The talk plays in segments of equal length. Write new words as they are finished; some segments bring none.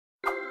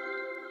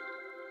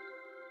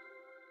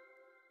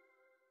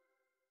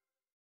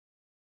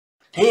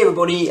Hey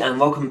everybody and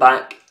welcome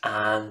back,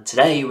 and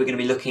today we're going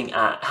to be looking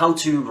at how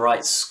to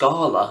write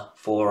Scala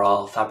for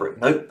our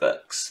Fabric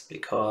notebooks,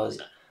 because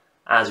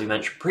as we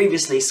mentioned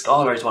previously,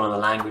 Scala is one of the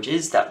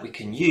languages that we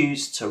can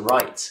use to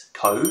write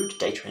code,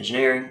 data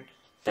engineering,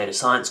 data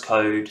science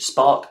code,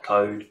 Spark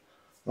code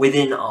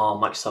within our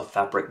Microsoft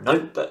Fabric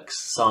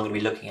notebooks. So I'm going to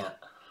be looking at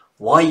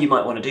why you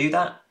might want to do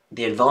that,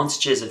 the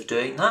advantages of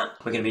doing that.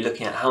 We're going to be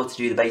looking at how to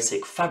do the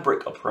basic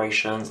Fabric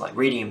operations like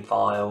reading in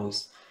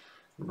files,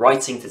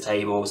 writing to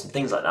tables and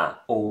things like that,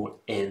 all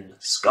in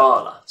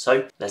Scala.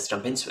 So let's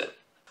jump into it.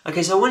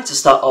 Okay, so I wanted to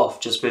start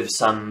off just with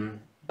some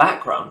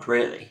background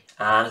really,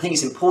 and I think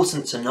it's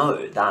important to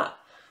know that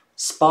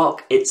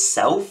Spark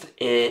itself,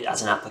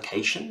 as an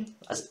application,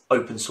 as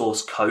open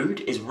source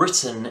code, is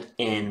written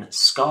in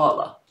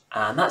Scala.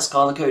 And that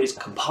Scala code is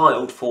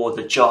compiled for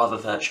the Java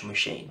virtual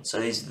machine. So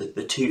these are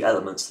the two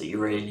elements that you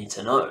really need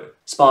to know.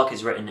 Spark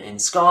is written in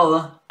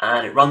Scala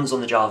and it runs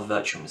on the Java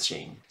virtual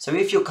machine. So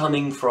if you're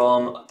coming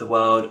from the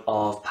world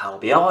of Power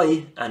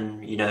BI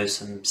and you know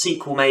some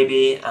SQL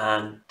maybe,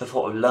 and the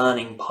thought of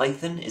learning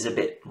Python is a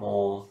bit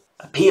more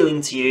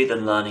appealing to you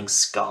than learning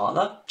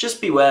Scala,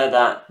 just beware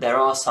that there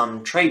are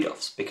some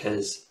trade-offs,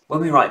 because when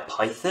we write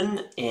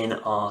Python in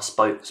our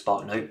Spark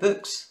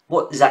notebooks,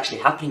 what is actually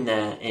happening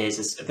there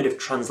is a bit of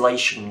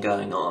translation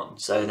going on.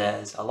 So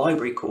there's a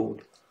library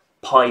called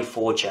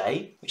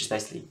py4j, which is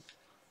basically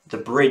the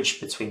bridge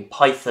between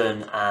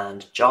Python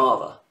and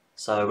Java.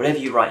 So whatever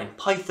you write in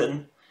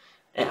Python,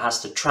 it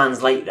has to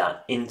translate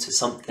that into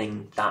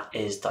something that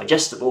is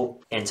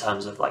digestible in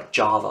terms of like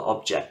Java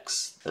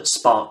objects that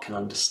Spark can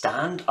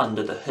understand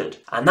under the hood.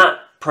 And that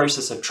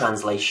process of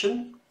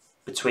translation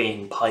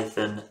between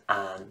Python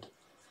and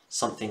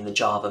something the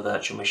Java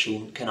virtual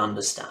machine can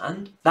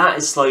understand,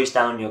 that slows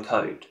down your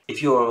code.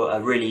 If you're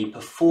a really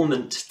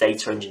performant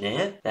data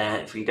engineer, then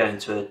if you go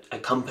into a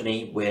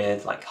company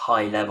with like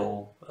high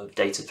level of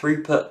data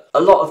throughput, a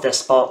lot of their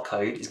Spark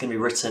code is going to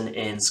be written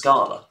in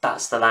Scala.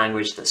 That's the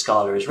language that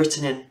Scala is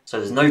written in, so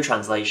there's no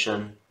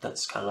translation.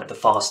 That's kind of like the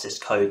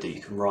fastest code that you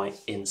can write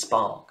in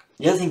Spark.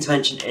 The other thing to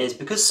mention is,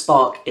 because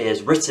Spark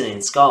is written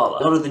in Scala,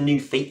 a lot of the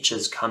new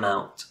features come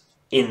out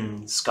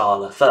in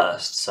Scala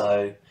first.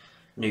 So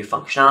new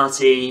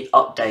functionality,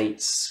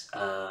 updates,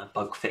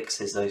 bug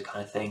fixes, those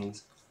kind of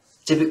things,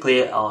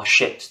 typically are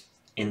shipped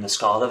in the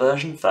Scala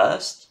version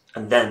first,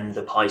 and then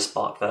the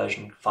pyspark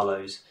version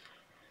follows.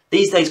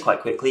 These days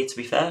quite quickly, to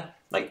be fair.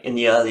 Like in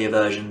the earlier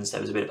versions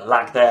there was a bit of a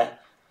lag there,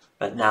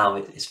 but now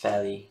it is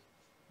fairly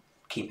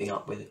keeping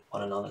up with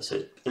one another, so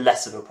it's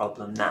less of a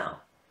problem now.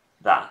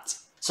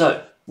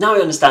 So now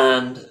we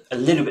understand a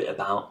little bit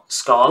about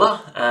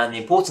Scala and the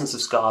importance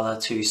of Scala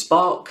to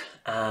Spark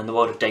and the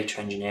world of data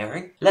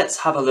engineering. Let's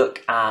have a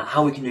look at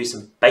how we can do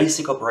some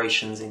basic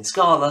operations in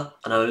Scala.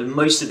 I know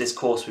most of this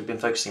course we've been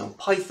focusing on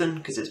Python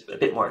because it's a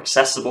bit more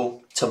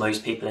accessible to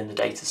most people in the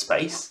data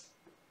space,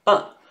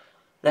 but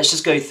let's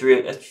just go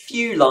through a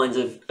few lines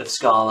of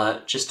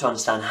Scala just to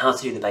understand how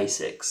to do the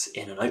basics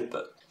in a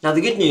notebook. Now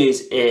the good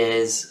news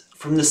is,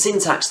 from the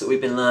syntax that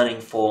we've been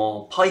learning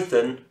for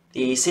Python,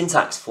 the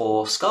syntax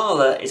for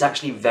Scala is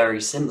actually very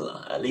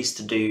similar, at least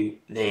to do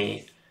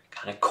the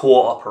kind of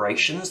core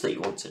operations that you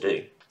want to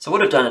do. So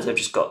what I've done is I've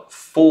just got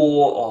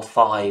 4 or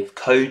 5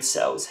 code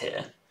cells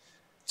here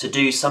to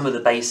do some of the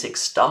basic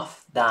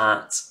stuff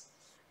that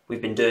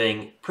we've been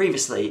doing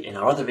previously in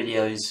our other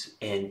videos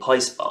in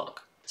pyspark.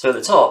 So at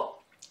the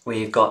top,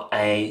 we've got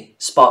a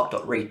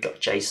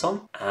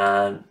spark.read.json,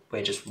 and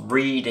we're just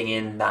reading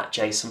in that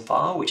JSON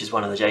file, which is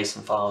one of the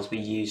JSON files we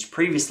used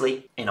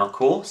previously in our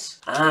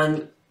course.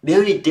 And the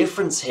only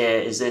difference here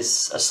is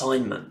this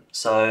assignment.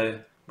 So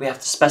we have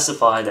to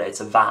specify that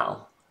it's a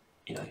val.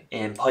 You know,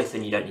 in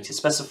Python you don't need to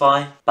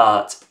specify,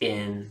 but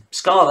in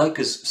Scala,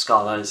 because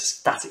Scala is a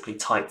statically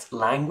typed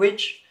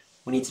language,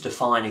 we need to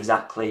define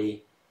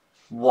exactly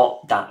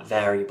what that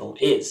variable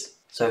is.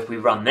 So if we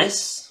run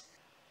this,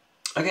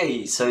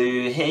 okay, so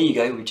here you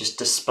go, we just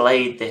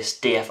displayed this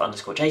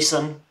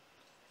df_json.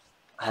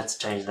 I had to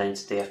change the name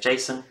to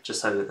df_json just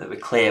so that we're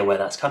clear where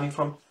that's coming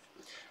from.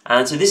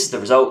 And so this is the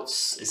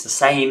results. It's the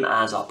same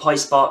as our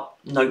pyspark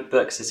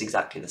notebooks, it's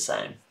exactly the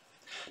same.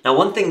 Now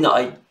one thing that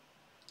I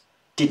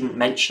didn't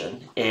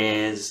mention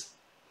is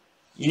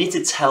you need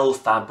to tell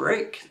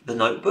Fabric, the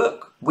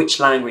notebook, which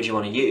language you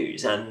want to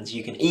use, and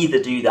you can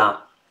either do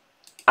that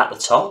at the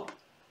top.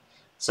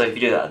 So if you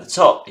do that at the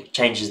top, it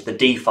changes the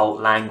default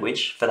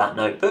language for that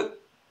notebook.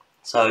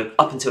 So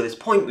up until this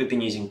point we've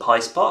been using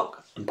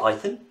pyspark and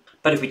Python,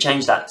 but if we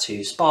change that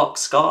to Spark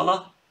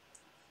Scala,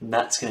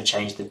 that's going to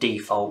change the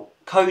default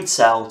code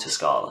cell to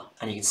Scala,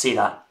 and you can see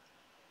that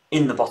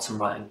in the bottom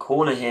right hand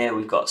corner here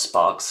we've got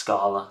Spark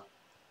Scala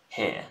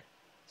here.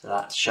 So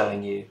that's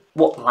showing you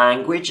what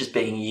language is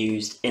being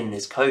used in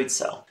this code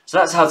cell. So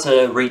that's how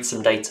to read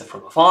some data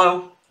from a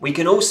file. We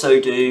can also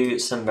do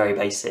some very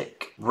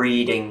basic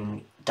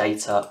reading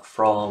data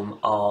from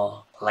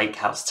our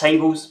Lakehouse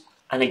tables,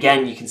 and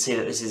again you can see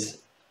that this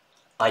is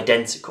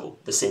identical,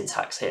 the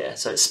syntax here.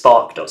 So it's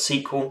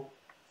spark.sql.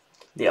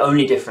 The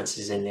only difference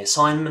is in the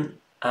assignment.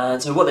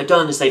 And so what they've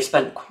done is they've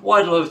spent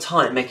quite a lot of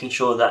time making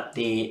sure that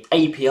the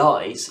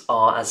APIs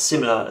are as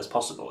similar as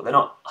possible. They're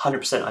not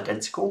 100%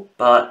 identical,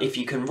 but if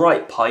you can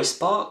write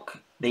pyspark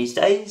these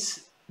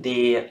days,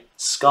 the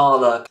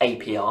Scala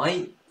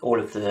API, all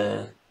of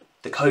the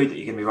code that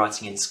you're going to be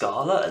writing in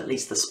Scala, at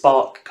least the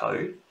Spark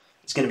code,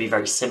 is going to be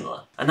very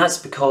similar. And that's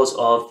because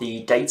of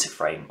the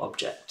DataFrame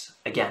object.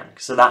 Again,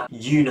 so that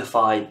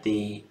unified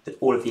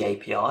all of the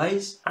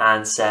APIs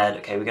and said,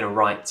 okay, we're going to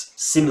write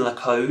similar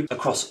code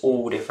across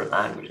all different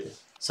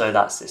languages. So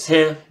that's this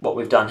here. What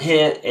we've done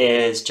here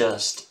is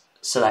just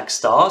select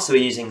star. So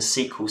we're using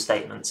SQL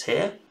statements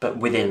here, but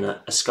within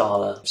a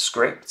Scala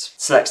script.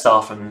 Select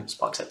star from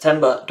Spark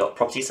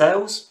September.property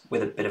sales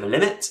with a bit of a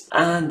limit,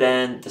 and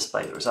then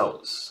display the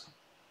results,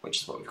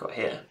 which is what we've got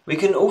here. We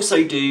can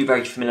also do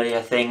very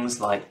familiar things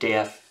like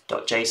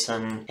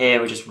df.json. Here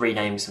we're just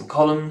renaming some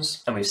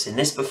columns, and we've seen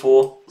this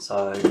before.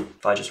 So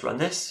if I just run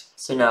this,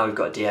 so now we've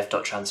got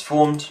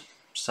df.transformed.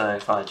 So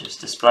if I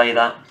just display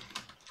that,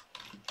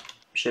 it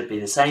should be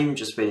the same,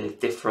 just with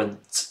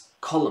different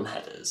column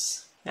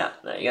headers. Yeah,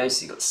 there you go.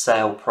 So you've got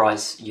sale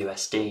price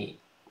USD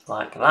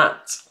like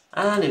that.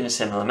 And in a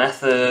similar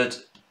method,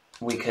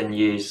 we can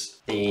use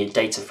the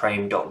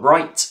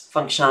DataFrame.write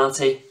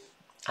functionality.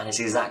 And it's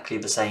exactly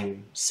the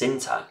same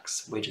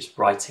syntax. We're just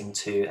writing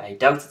to a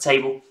delta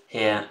table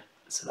here.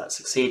 So that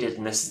succeeded.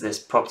 And this is this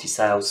property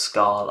sales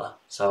Scala.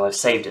 So I've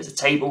saved it as a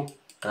table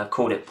and I've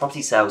called it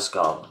property sales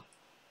Scala.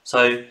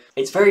 So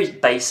it's very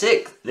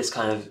basic, this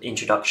kind of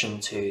introduction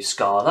to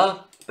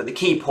Scala. But the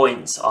key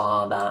points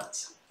are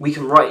that we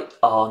can write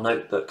our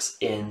notebooks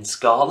in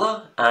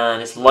Scala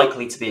and it's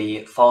likely to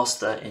be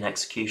faster in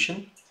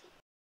execution.